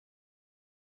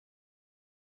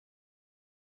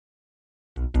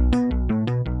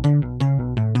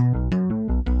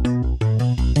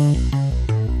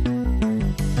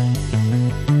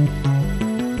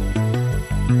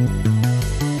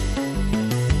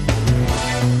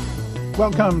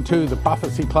Welcome to the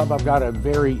Prophecy Club. I've got a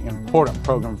very important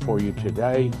program for you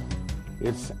today.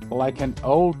 It's like an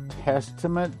Old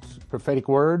Testament prophetic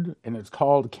word, and it's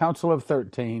called Council of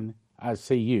 13, I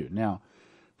See You. Now,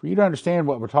 for you to understand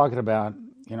what we're talking about,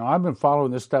 I've been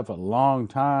following this stuff a long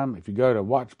time. If you go to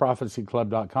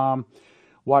watchprophecyclub.com,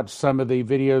 watch some of the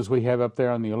videos we have up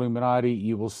there on the Illuminati,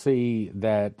 you will see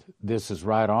that this is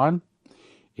right on.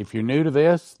 If you're new to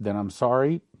this, then I'm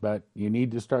sorry, but you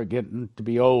need to start getting to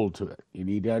be old to it. You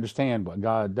need to understand what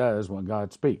God does when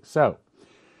God speaks. So,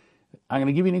 I'm going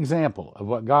to give you an example of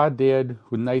what God did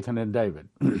with Nathan and David.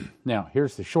 Now,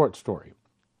 here's the short story.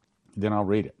 Then I'll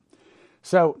read it.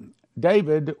 So,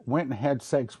 David went and had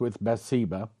sex with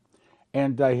Bathsheba,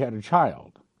 and they had a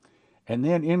child. And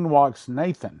then in walks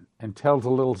Nathan and tells a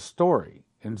little story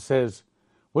and says,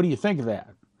 "What do you think of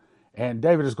that?" And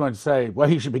David is going to say, "Well,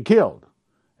 he should be killed."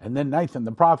 And then Nathan,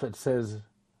 the prophet, says,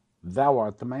 "Thou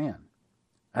art the man."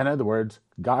 In other words,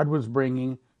 God was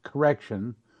bringing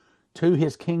correction to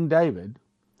his King David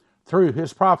through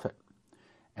his prophet.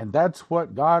 And that's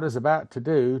what God is about to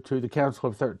do to the Council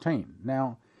of 13.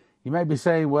 Now, you may be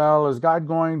saying, well, is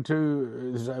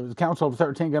the Council of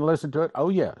 13 going to listen to it? Oh,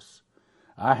 yes.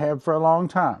 I have for a long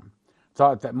time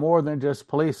thought that more than just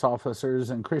police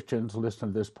officers and Christians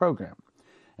listen to this program.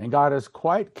 And God is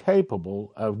quite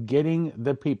capable of getting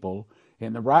the people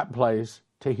in the right place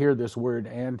to hear this word,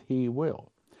 and he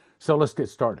will. So let's get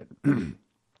started. 2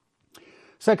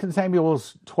 Samuel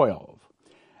 12.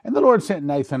 And the Lord sent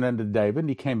Nathan unto David, and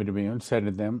he came unto me and said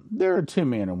to them, There are two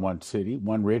men in one city,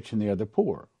 one rich and the other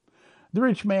poor. The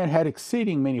rich man had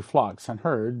exceeding many flocks and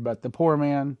herds, but the poor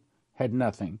man had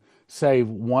nothing, save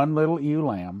one little ewe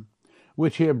lamb,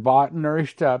 which he had bought and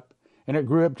nourished up, and it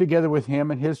grew up together with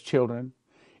him and his children.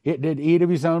 It did eat of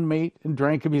his own meat, and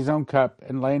drank of his own cup,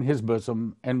 and lay in his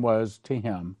bosom, and was to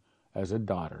him as a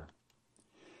daughter.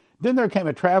 Then there came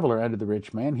a traveler unto the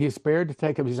rich man. He spared to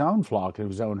take of his own flock and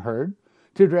of his own herd,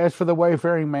 to dress for the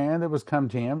wayfaring man that was come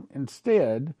to him.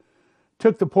 Instead,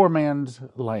 took the poor man's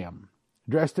lamb,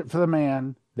 dressed it for the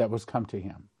man that was come to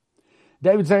him.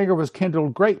 David's anger was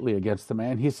kindled greatly against the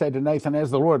man. He said to Nathan, As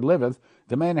the Lord liveth,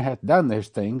 the man that hath done this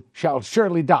thing shall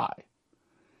surely die.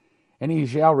 And he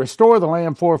shall restore the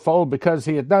lamb fourfold, because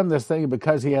he hath done this thing, and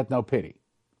because he hath no pity.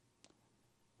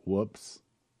 Whoops.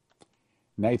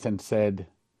 Nathan said,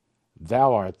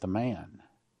 Thou art the man.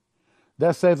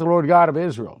 Thus saith the Lord God of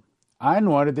Israel, I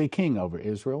anointed thee king over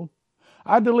Israel.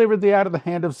 I delivered thee out of the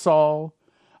hand of Saul.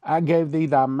 I gave thee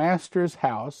thy master's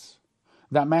house,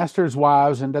 thy master's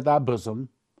wives into thy bosom,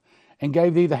 and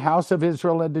gave thee the house of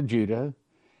Israel unto Judah.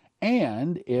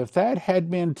 And if that had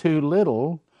been too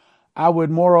little, I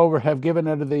would moreover have given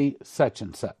unto thee such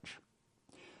and such.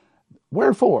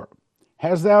 Wherefore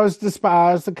hast thou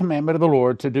despised the commandment of the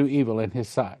Lord to do evil in his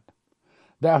sight?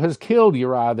 Thou hast killed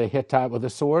Uriah the Hittite with a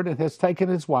sword, and hast taken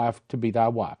his wife to be thy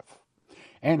wife,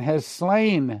 and hast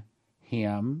slain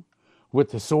him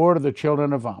with the sword of the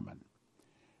children of Ammon.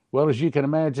 Well, as you can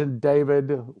imagine,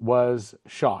 David was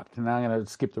shocked. And I'm going to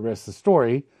skip the rest of the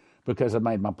story because I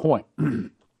made my point.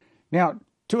 Now,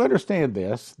 to understand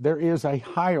this, there is a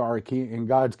hierarchy in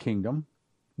God's kingdom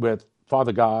with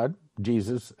Father God,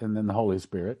 Jesus, and then the Holy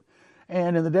Spirit.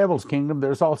 And in the devil's kingdom,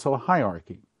 there's also a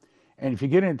hierarchy. And if you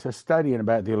get into studying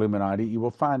about the Illuminati, you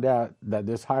will find out that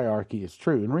this hierarchy is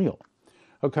true and real.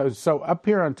 Okay, so up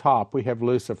here on top, we have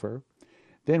Lucifer.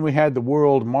 Then we had the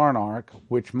world monarch,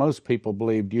 which most people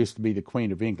believed used to be the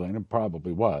Queen of England, and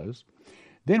probably was.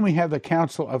 Then we have the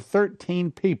Council of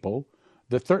 13 people,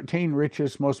 the 13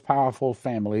 richest, most powerful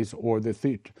families, or the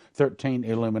 13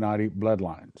 Illuminati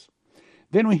bloodlines.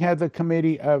 Then we have the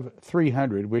Committee of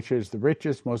 300, which is the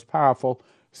richest, most powerful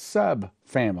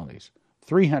sub-families.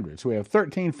 300. So we have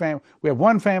we have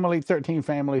one family, 13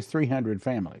 families, 300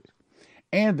 families.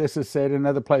 And this is said in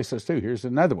other places too. Here's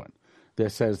another one.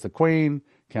 This says the Queen,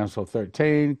 Council of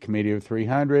 13, Committee of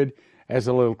 300. As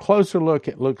a little closer look,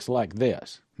 it looks like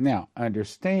this. Now,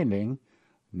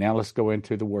 now let's go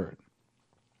into the word.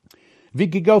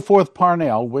 Vicki Goforth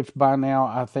Parnell, which by now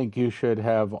I think you should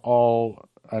have all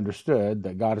understood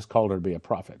that God has called her to be a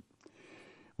prophet.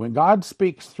 When God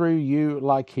speaks through you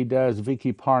like he does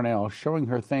Vicki Parnell, showing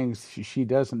her things she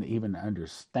doesn't even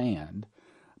understand,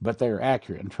 but they are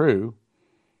accurate and true,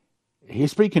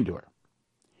 he's speaking to her.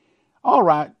 All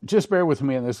right, just bear with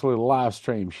me in this little live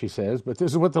stream, she says, but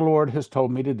this is what the Lord has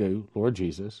told me to do, Lord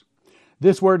Jesus.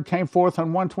 This word came forth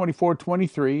on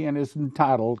 124:23 and is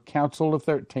entitled Council of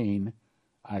 13,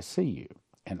 I See You.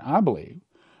 And I believe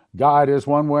God is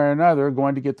one way or another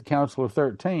going to get the Council of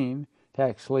 13 to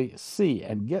actually see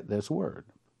and get this word.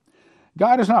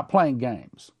 God is not playing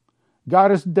games.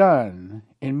 God is done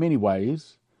in many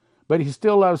ways, but he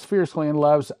still loves fiercely and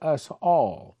loves us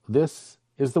all. This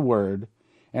is the word,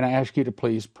 and I ask you to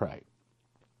please pray.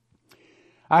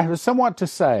 I have somewhat to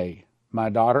say, my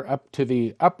daughter, up to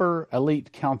the upper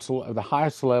elite council of the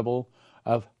highest level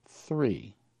of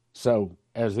 3. So,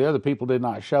 as the other people did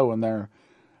not show in their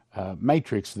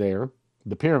matrix there,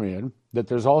 the pyramid, that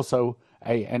there's also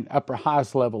an upper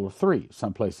highest level of 3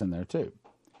 someplace in there too.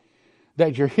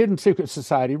 That your hidden secret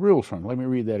society rules from. Let me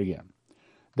read that again.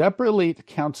 The upper elite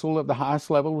council of the highest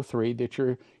level of 3 that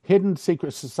your hidden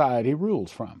secret society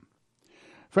rules from.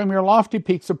 From your lofty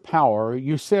peaks of power,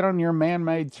 you sit on your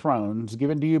man-made thrones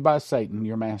given to you by Satan,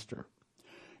 your master.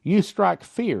 You strike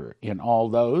fear in all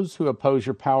those who oppose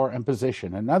your power and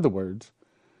position. In other words,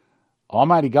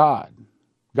 Almighty God,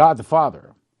 God the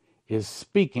Father, is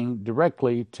speaking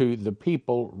directly to the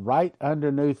people right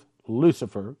underneath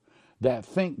Lucifer that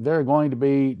think they're going to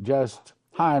be just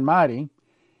high and mighty.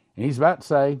 And he's about to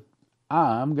say,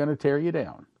 I'm going to tear you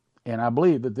down. And I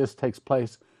believe that this takes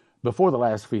place before the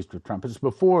last Feast of Trumpets,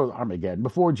 before Armageddon,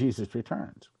 before Jesus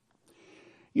returns.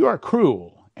 You are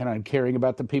cruel and uncaring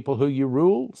about the people who you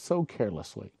rule so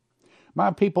carelessly. My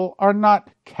people are not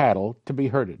cattle to be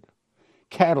herded,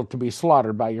 cattle to be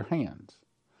slaughtered by your hands.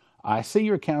 I see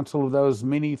your counsel of those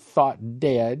many thought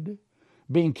dead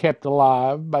being kept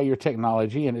alive by your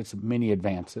technology and its many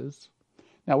advances.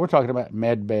 Now, we're talking about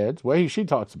med beds. Well, she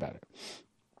talks about it.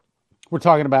 We're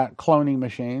talking about cloning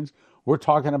machines. We're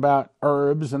talking about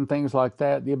herbs and things like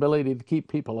that, the ability to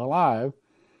keep people alive.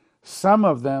 Some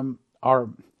of them are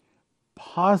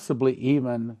possibly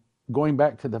even going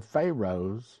back to the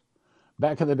pharaohs,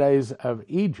 back in the days of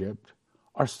Egypt,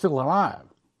 are still alive.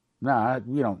 Now,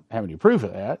 we don't have any proof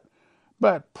of that,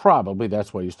 but probably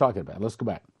that's what he's talking about. Let's go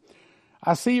back.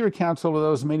 I see your counsel of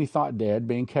those many thought dead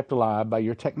being kept alive by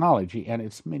your technology and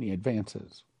its many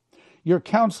advances. Your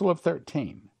council of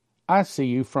 13, I see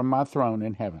you from my throne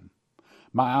in heaven.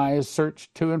 My eyes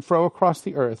search to and fro across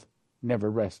the earth,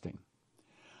 never resting.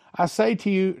 I say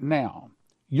to you now,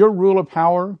 your rule of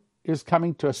power is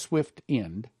coming to a swift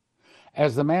end,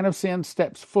 as the man of sin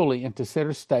steps fully into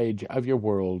center stage of your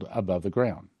world above the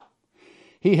ground.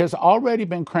 He has already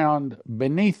been crowned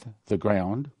beneath the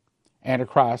ground.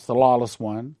 Antichrist, the lawless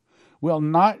one, will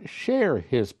not share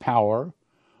his power,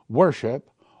 worship,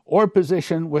 or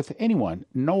position with anyone,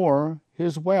 nor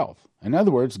his wealth. In other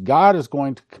words, God is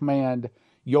going to command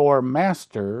your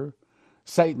master,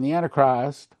 Satan the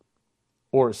Antichrist,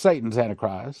 or Satan's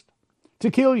Antichrist, to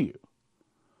kill you.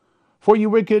 For you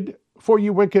wicked,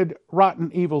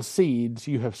 rotten, evil seeds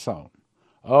you have sown.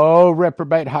 O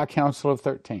reprobate high council of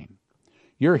 13,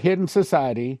 your hidden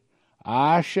society,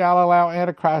 I shall allow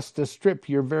Antichrist to strip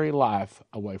your very life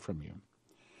away from you.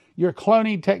 Your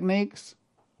cloning techniques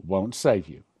won't save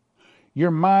you.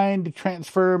 Your mind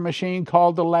transfer machine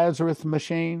called the Lazarus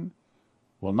machine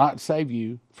will not save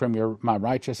you from my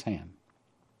righteous hand.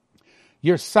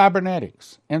 Your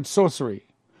cybernetics and sorcery,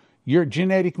 your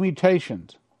genetic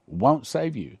mutations won't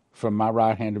save you from my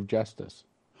right hand of justice.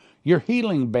 Your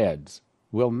healing beds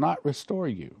will not restore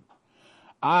you.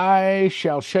 I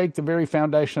shall shake the very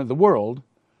foundation of the world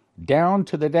down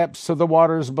to the depths of the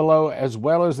waters below as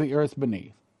well as the earth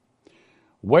beneath.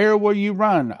 Where will you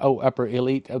run, O upper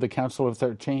elite of the Council of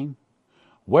 13?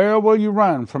 Where will you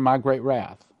run from my great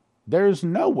wrath? There's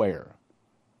nowhere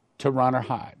to run or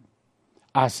hide.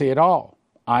 I see it all.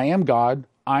 I am God,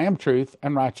 I am truth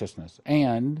and righteousness,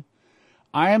 and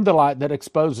I am the light that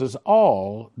exposes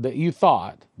all that you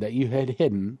thought that you had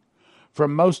hidden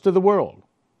from most of the world.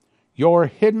 Your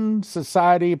hidden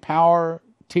society power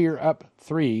tier up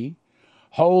 3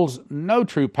 holds no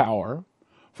true power,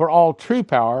 for all true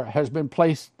power has been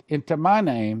placed into my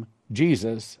name,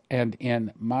 Jesus, and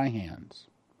in my hands.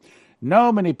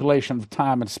 No manipulation of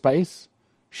time and space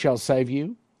shall save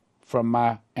you from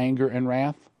my anger and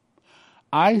wrath.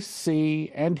 I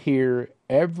see and hear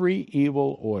every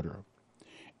evil order,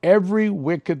 every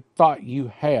wicked thought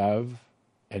you have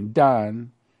and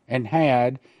done and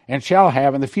had and shall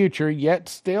have in the future, yet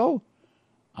still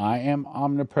I am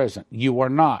omnipresent. You are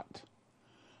not.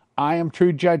 I am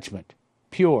true judgment,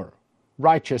 pure,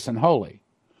 righteous, and holy.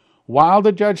 While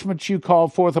the judgments you call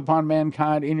forth upon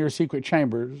mankind in your secret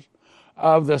chambers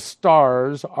of the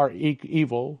stars are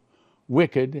evil,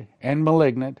 wicked, and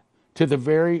malignant to the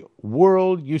very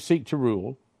world you seek to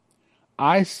rule,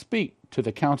 I speak to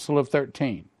the Council of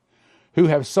 13, who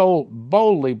have so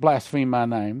boldly blasphemed my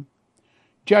name.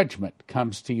 Judgment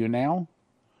comes to you now.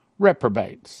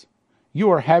 Reprobates, you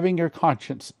are having your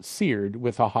conscience seared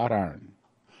with a hot iron.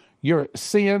 Your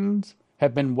sins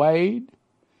have been weighed,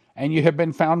 and you have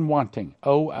been found wanting,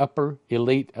 O upper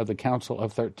elite of the Council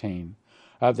of 13,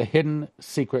 of the hidden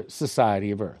secret society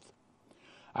of earth.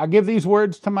 I give these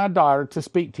words to my daughter to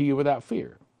speak to you without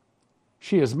fear.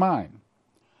 She is mine.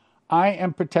 I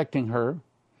am protecting her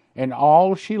and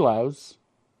all she loves,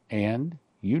 and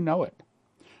you know it,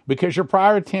 because your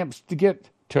prior attempts to get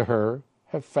to her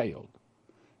have failed.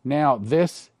 Now,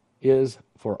 this is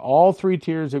for all three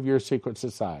tiers of your secret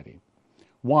society.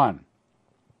 1,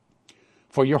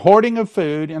 for your hoarding of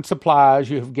food and supplies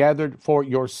you have gathered for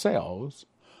yourselves,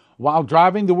 while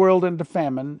driving the world into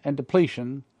famine and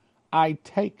depletion, I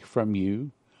take from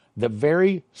you the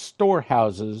very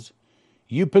storehouses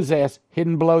you possess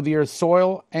hidden below the earth's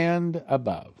soil and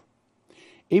above,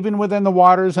 even within the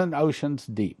waters and oceans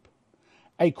deep.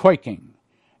 A quaking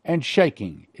and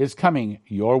shaking is coming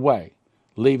your way,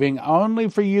 leaving only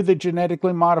for you the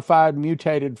genetically modified,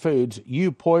 mutated foods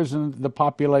you poisoned the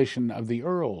population of the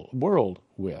world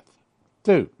with.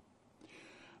 2,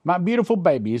 my beautiful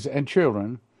babies and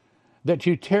children that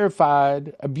you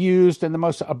terrified, abused in the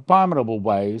most abominable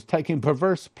ways, taking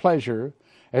perverse pleasure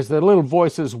as their little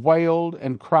voices wailed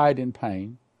and cried in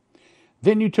pain.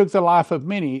 Then you took the life of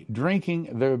many,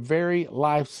 drinking their very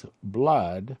life's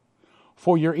blood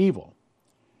for your evil,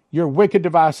 your wicked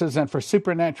devices, and for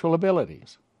supernatural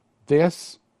abilities.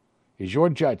 This is your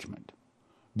judgment,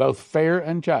 both fair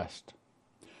and just.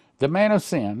 The man of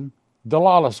sin, the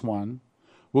lawless one,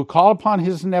 will call upon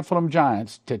his Nephilim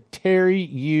giants to tear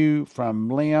you from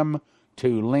limb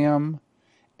to limb,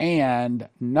 and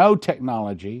no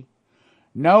technology,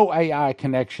 no AI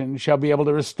connection shall be able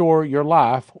to restore your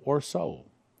life or soul.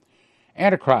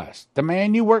 Antichrist, the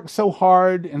man you worked so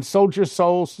hard and sold your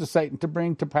souls to Satan to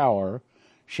bring to power,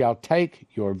 shall take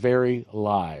your very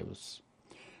lives.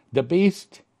 The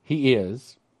beast he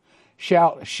is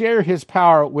shall share his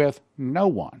power with no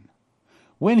one.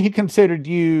 When he considered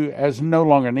you as no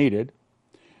longer needed,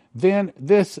 then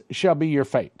this shall be your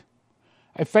fate,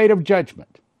 a fate of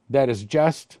judgment that is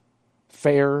just,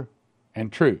 fair,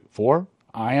 and true. For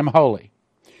I am holy,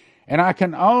 and I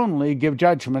can only give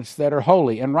judgments that are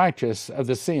holy and righteous of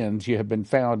the sins you have been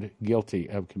found guilty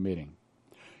of committing.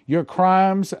 Your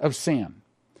crimes of sin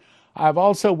I have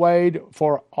also weighed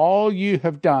for all you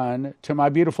have done to my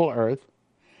beautiful earth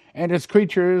and its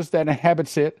creatures that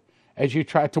inhabits it, as you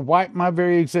try to wipe my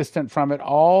very existence from it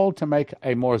all to make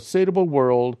a more suitable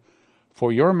world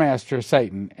for your master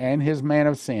Satan and his man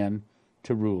of sin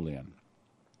to rule in.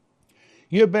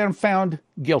 You have been found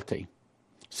guilty,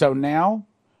 so now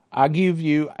I give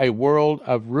you a world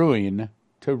of ruin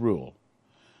to rule.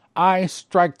 I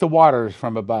strike the waters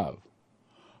from above,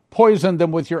 poison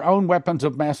them with your own weapons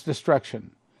of mass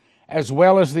destruction, as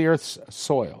well as the earth's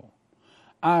soil.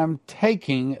 I am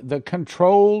taking the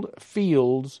controlled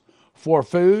fields for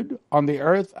food on the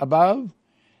earth above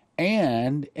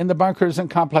and in the bunkers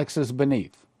and complexes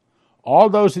beneath, all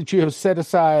those that you have set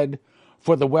aside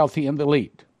for the wealthy and the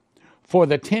elite, for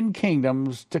the 10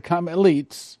 kingdoms to come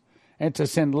elites, and to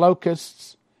send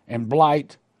locusts and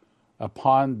blight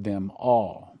upon them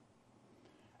all.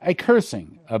 A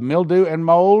cursing of mildew and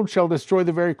mold shall destroy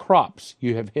the very crops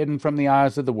you have hidden from the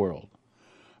eyes of the world,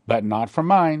 but not from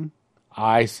mine.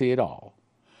 I see it all.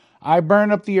 I burn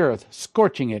up the earth,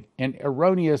 scorching it in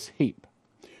erroneous heap.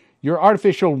 Your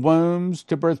artificial wombs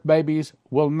to birth babies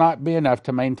will not be enough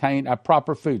to maintain a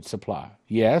proper food supply.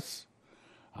 Yes,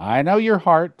 I know your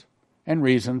heart and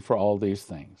reason for all these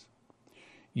things.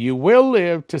 You will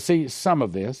live to see some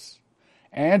of this,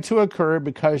 and to occur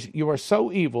because you are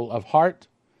so evil of heart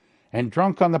and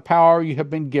drunk on the power you have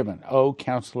been given, O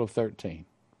Council of 13.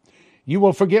 You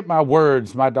will forget my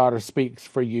words my daughter speaks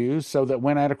for you, so that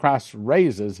when Antichrist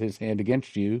raises his hand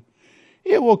against you,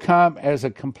 it will come as a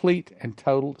complete and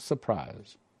total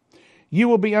surprise. You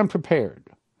will be unprepared,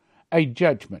 a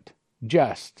judgment,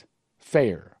 just,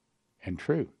 fair, and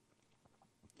true.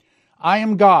 I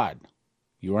am God.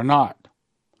 You are not.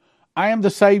 I am the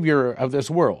Savior of this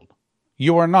world.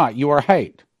 You are not. You are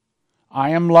hate. I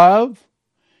am love,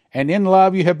 and in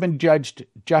love you have been judged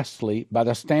justly by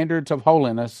the standards of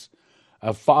holiness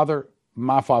of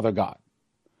my Father God.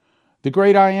 The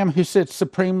great I am who sits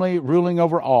supremely ruling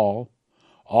over all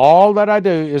that I do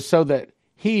is so that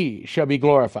he shall be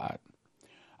glorified.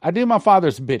 I do my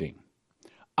Father's bidding.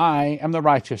 I am the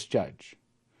righteous judge.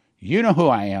 You know who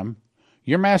I am.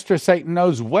 Your master Satan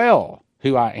knows well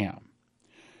who I am.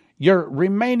 Your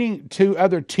remaining 2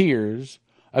 other tiers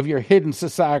of your hidden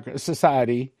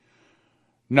society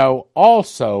know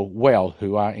also well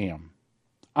who I am.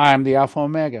 I am the Alpha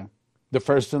Omega, the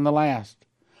first and the last.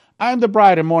 I am the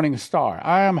bright and morning star.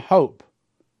 I am hope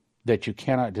that you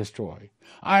cannot destroy.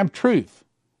 I am truth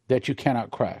that you cannot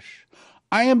crush.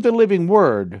 I am the living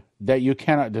word that you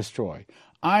cannot destroy.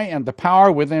 I am the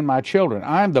power within my children.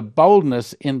 I am the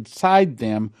boldness inside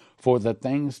them for the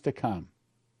things to come.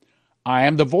 I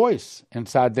am the voice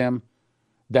inside them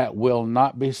that will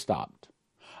not be stopped.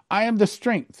 I am the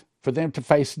strength for them to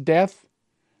face death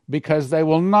because they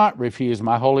will not refuse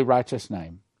my holy righteous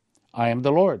name. I am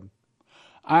the Lord.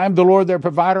 I am the Lord their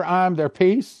provider. I am their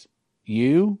peace.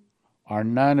 You are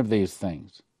none of these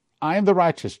things. I am the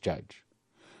righteous judge.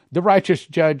 The righteous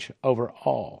judge over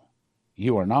all.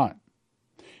 You are not.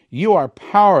 You are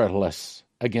powerless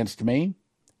against me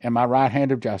and my right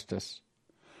hand of justice.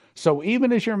 So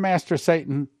even as your master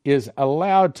Satan is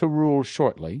allowed to rule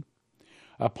shortly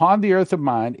upon the earth of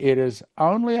mine, it is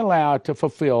only allowed to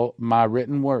fulfill my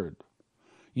written word.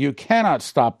 You cannot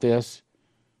stop this.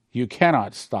 You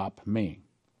cannot stop me.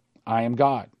 I am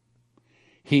God.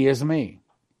 He is me.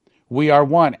 We are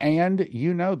one, and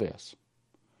you know this.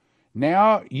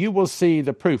 Now you will see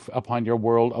the proof upon your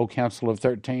world, O Council of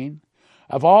 13,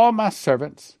 of all my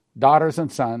servants, daughters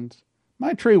and sons,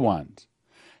 my true ones,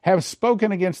 have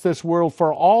spoken against this world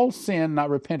for all sin not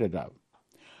repented of.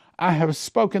 I have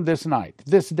spoken this night,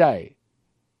 this day,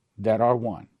 that are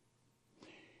one.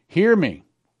 Hear me.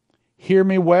 Hear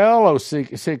me well, O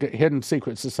hidden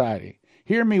secret society.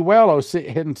 Hear me well, O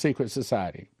hidden secret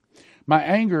society. My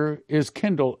anger is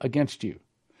kindled against you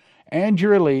and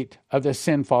your elite of the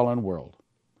sin-fallen world.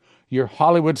 Your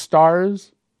Hollywood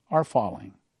stars are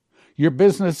falling. Your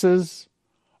businesses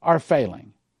are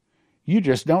failing. You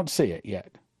just don't see it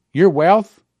yet. Your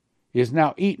wealth is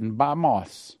now eaten by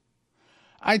moths.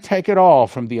 I take it all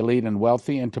from the elite and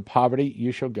wealthy. Into poverty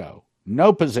you shall go.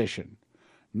 No position,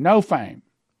 no fame,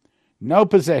 no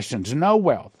possessions, no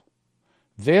wealth.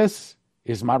 This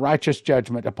is my righteous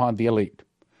judgment upon the elite,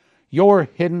 your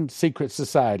hidden secret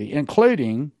society,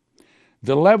 including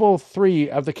the level 3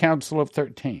 of the Council of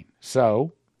 13.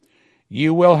 So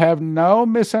you will have no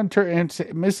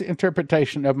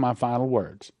misinterpretation of my final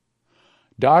words.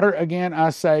 Daughter, again I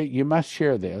say, you must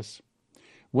share this.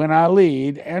 When I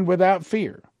lead, and without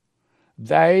fear,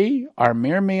 they are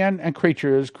mere men and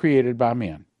creatures created by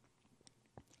men.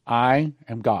 I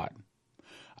am God.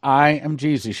 I am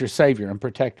Jesus, your Savior and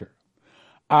Protector.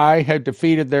 I have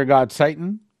defeated their god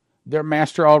Satan, their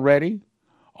master already.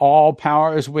 All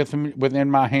power is within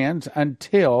my hands.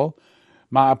 Until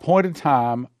my appointed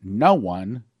time, no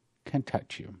one can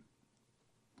touch you.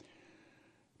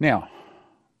 Now,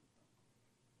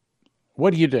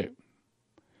 what do?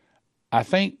 I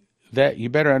think that you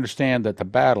better understand that the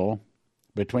battle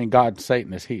between God and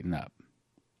Satan is heating up.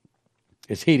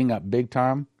 It's heating up big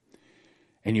time.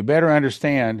 And you better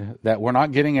understand that we're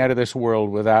not getting out of this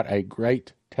world without a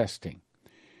great testing.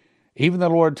 Even the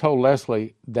Lord told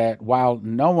Leslie that while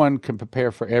no one can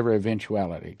prepare for every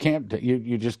eventuality,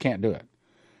 you just can't do it.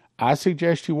 I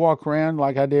suggest you walk around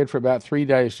like I did for about 3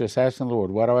 days, just asking the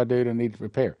Lord, what do I do to need to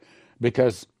prepare?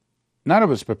 Because none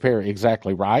of us prepare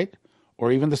exactly right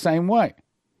or even the same way.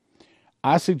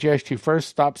 I suggest you first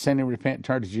stop sinning, repent, and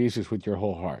turn to Jesus with your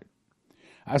whole heart.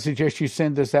 I suggest you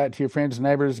send this out to your friends,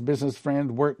 neighbors, business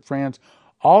friends, work friends,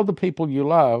 all the people you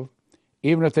love,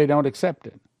 even if they don't accept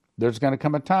it. There's going to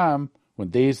come a time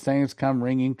when these things come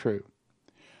ringing true.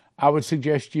 I would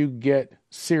suggest you get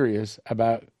serious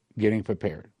about getting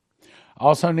prepared. I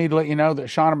also need to let you know that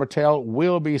Shauna Martell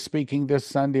will be speaking this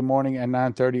Sunday morning at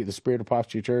 9:30 at the Spirit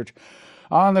Apostle Church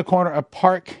on the corner of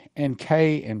Park and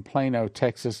K in Plano,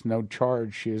 Texas. No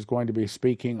charge. She is going to be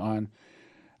speaking on,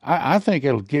 I think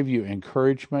it'll give you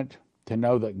encouragement to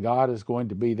know that God is going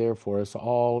to be there for us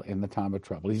all in the time of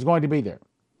trouble. He's going to be there.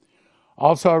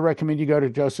 Also, I recommend you go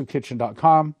to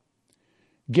josephkitchen.com,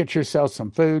 get yourself some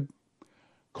food,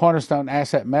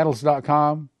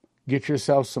 cornerstoneassetmetals.com, get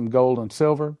yourself some gold and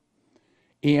silver,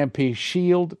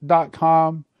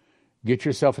 EMPShield.com, get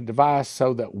yourself a device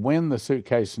so that when the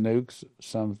suitcase nukes,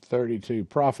 some 32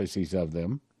 prophecies of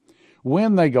them,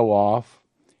 when they go off,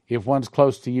 if one's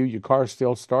close to you, your car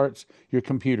still starts, your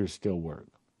computers still work.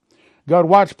 Go to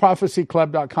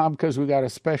watchprophecyclub.com because we got a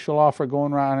special offer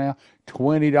going right now,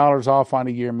 $20 off on a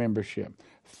year membership,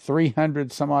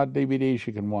 300 some odd DVDs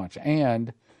you can watch,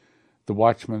 and the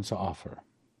Watchmen's offer.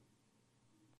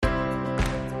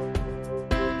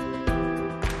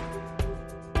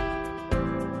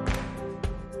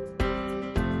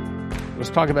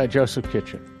 Let's talk about Joseph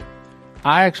Kitchen.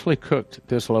 I actually cooked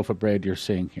this loaf of bread you're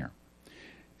seeing here.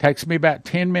 Takes me about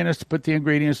 10 minutes to put the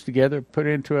ingredients together, put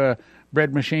it into a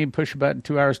bread machine, push a button,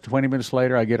 2 hours, 20 minutes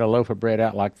later, I get a loaf of bread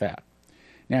out like that.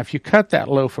 Now, if you cut that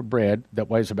loaf of bread that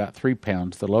weighs about 3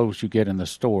 pounds, the loaves you get in the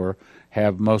store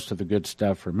have most of the good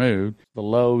stuff removed. The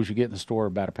loaves you get in the store are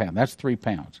about a pound. That's 3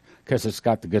 pounds because it's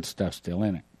got the good stuff still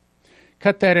in it.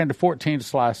 Cut that into 14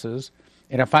 slices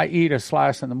And if I eat a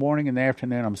slice in the morning and the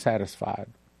afternoon, I'm satisfied.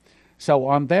 So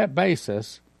on that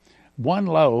basis, one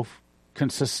loaf can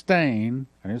sustain,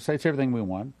 I didn't say it's everything we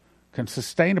want, can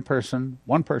sustain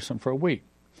one person for a week.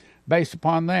 Based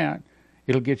upon that,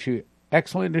 it'll get you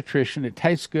excellent nutrition. It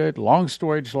tastes good, long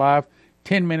storage life,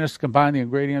 10 minutes to combine the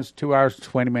ingredients, 2 hours,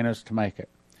 20 minutes to make it.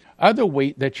 Other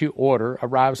wheat that you order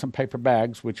arrives in paper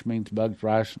bags, which means bugs,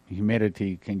 rice,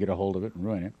 humidity can get a hold of it and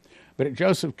ruin it. But at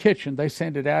Joseph's Kitchen, they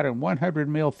send it out in 100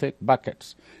 mil thick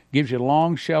buckets. Gives you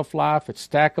long shelf life. It's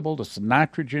stackable. There's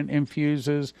nitrogen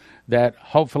infuses that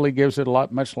hopefully gives it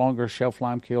much longer shelf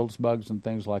life, kills bugs and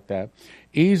things like that.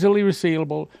 Easily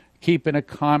resealable. Keep in a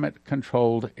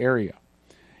climate-controlled area.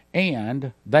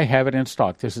 And they have it in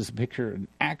stock. This is an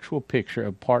actual picture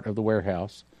of part of the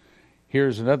warehouse.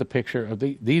 Here's another picture of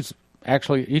these.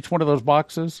 Actually, each one of those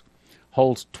boxes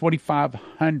holds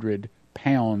 2,500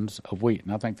 pounds of wheat.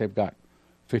 And I think they've got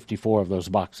 54 of those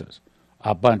boxes,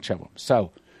 a bunch of them.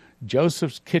 So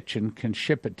Joseph's Kitchen can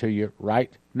ship it to you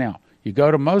right now. You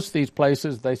go to most of these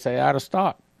places, they say out of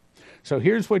stock. So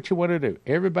here's what you want to do.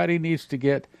 Everybody needs to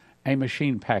get a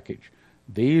machine package.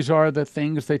 These are the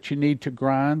things that you need to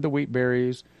grind the wheat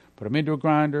berries. Put them into a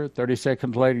grinder. 30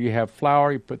 seconds later, you have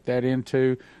flour. You put that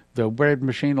into the bread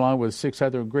machine along with 6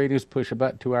 other ingredients. Push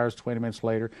about 2 hours, 20 minutes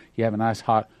later, you have a nice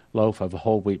hot loaf of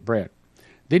whole wheat bread.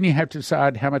 Then you have to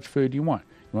decide how much food you want.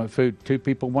 You want food 2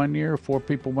 people 1 year, 4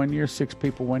 people 1 year, 6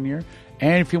 people 1 year.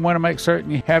 And if you want to make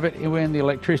certain you have it when the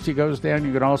electricity goes down,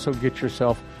 you can also get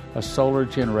yourself a solar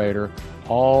generator,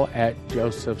 all at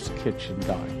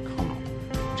josephskitchen.com.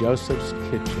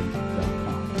 josephskitchen.com.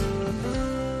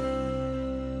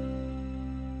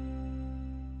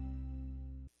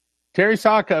 Terry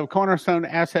Saka of Cornerstone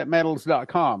Asset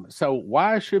Metals.com. So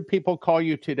why should people call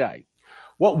you today?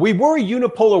 Well, we were a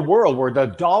unipolar world where the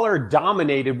dollar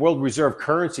dominated world reserve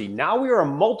currency. Now we are a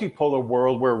multipolar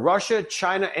world where Russia,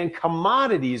 China, and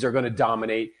commodities are going to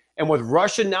dominate. And with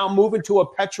Russia now moving to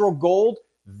a petrogold,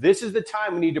 this is the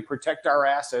time we need to protect our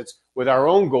assets with our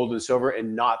own gold and silver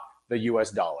and not the U.S.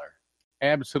 dollar.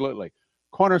 Absolutely.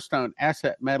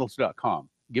 CornerstoneAssetMetals.com.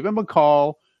 Give them a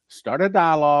call, start a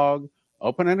dialogue,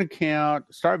 open an account,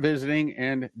 start visiting,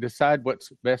 and decide what's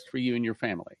best for you and your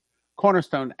family.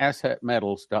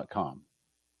 CornerstoneAssetMetals.com.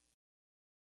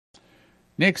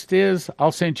 Next is,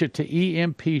 I'll send you to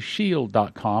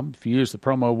EMPShield.com. If you use the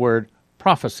promo word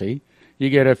prophecy,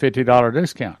 you get a $50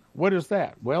 discount. What is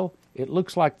that? Well, it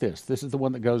looks like this. This is the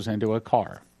one that goes into a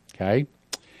car, okay?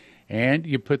 And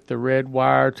you put the red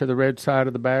wire to the red side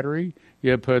of the battery,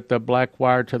 you put the black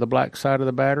wire to the black side of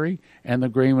the battery, and the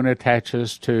green one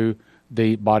attaches to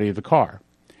the body of the car.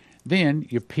 Then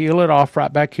you peel it off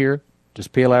right back here.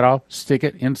 Just peel that off, stick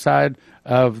it inside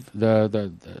of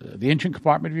the engine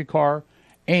compartment of your car.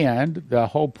 And the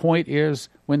whole point is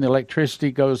when the electricity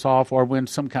goes off or when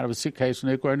some kind of a suitcase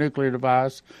nuclear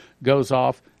device goes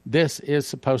off, this is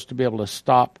supposed to be able to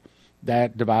stop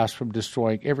that device from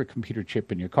destroying every computer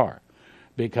chip in your car.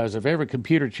 Because if every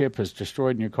computer chip is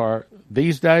destroyed in your car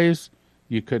these days,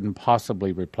 you couldn't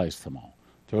possibly replace them all.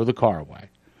 Throw the car away.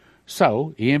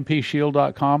 So,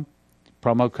 EMPShield.com,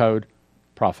 promo code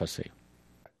prophecy.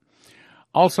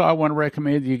 Also, I want to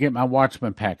recommend that you get my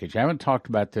Watchmen package. I haven't talked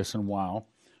about this in a while,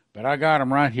 but I got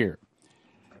them right here.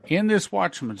 In this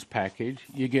Watchmen's package,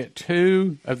 you get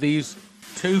 2 of these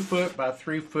 2-foot by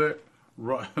 3-foot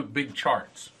big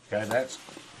charts. Okay, that's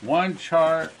one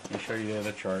chart. Let me show you the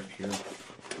other chart here.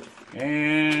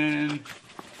 And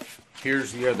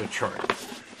here's the other chart.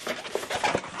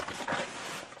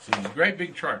 So these great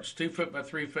big charts, 2-foot by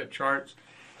 3-foot charts,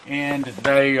 and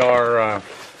they are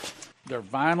they're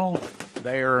vinyl.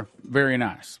 They're very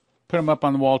nice. Put them up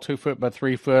on the wall, 2-foot by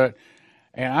 3-foot,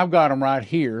 and I've got them right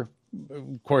here.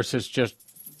 Of course, it's just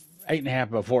 8.5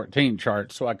 by 14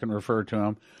 charts, so I can refer to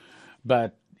them.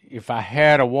 But if I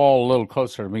had a wall a little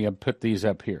closer to me, I'd put these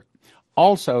up here.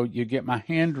 Also, you get my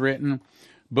handwritten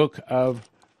book of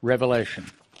Revelation.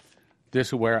 This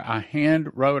is where I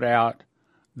hand wrote out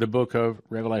the book of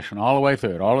Revelation all the way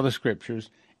through it, all of the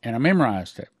scriptures, and I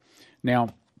memorized it. Now,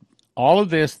 all of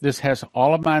this has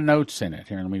all of my notes in it.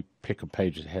 Here, let me pick a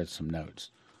page that has some notes.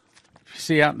 If you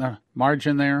see out in the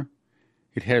margin there,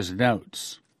 it has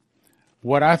notes.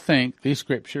 What I think these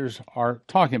scriptures are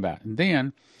talking about. And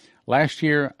then, last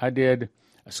year, I did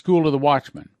a School of the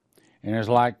Watchmen. And it's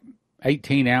like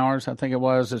 18 hours, I think it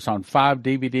was. It's on 5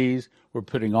 DVDs. We're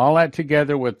putting all that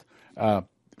together with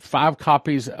 5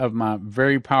 copies of my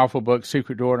very powerful book,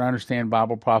 Secret Door to Understand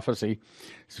Bible Prophecy.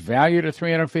 It's valued at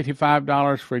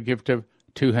 $355 for a gift of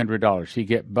 $200. You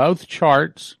get both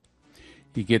charts.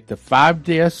 You get the 5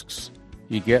 discs.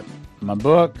 You get my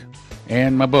book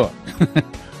and my book.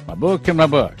 My book and my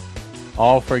book,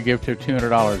 all for a gift of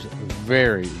 $200.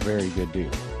 Very, very good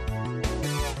deal.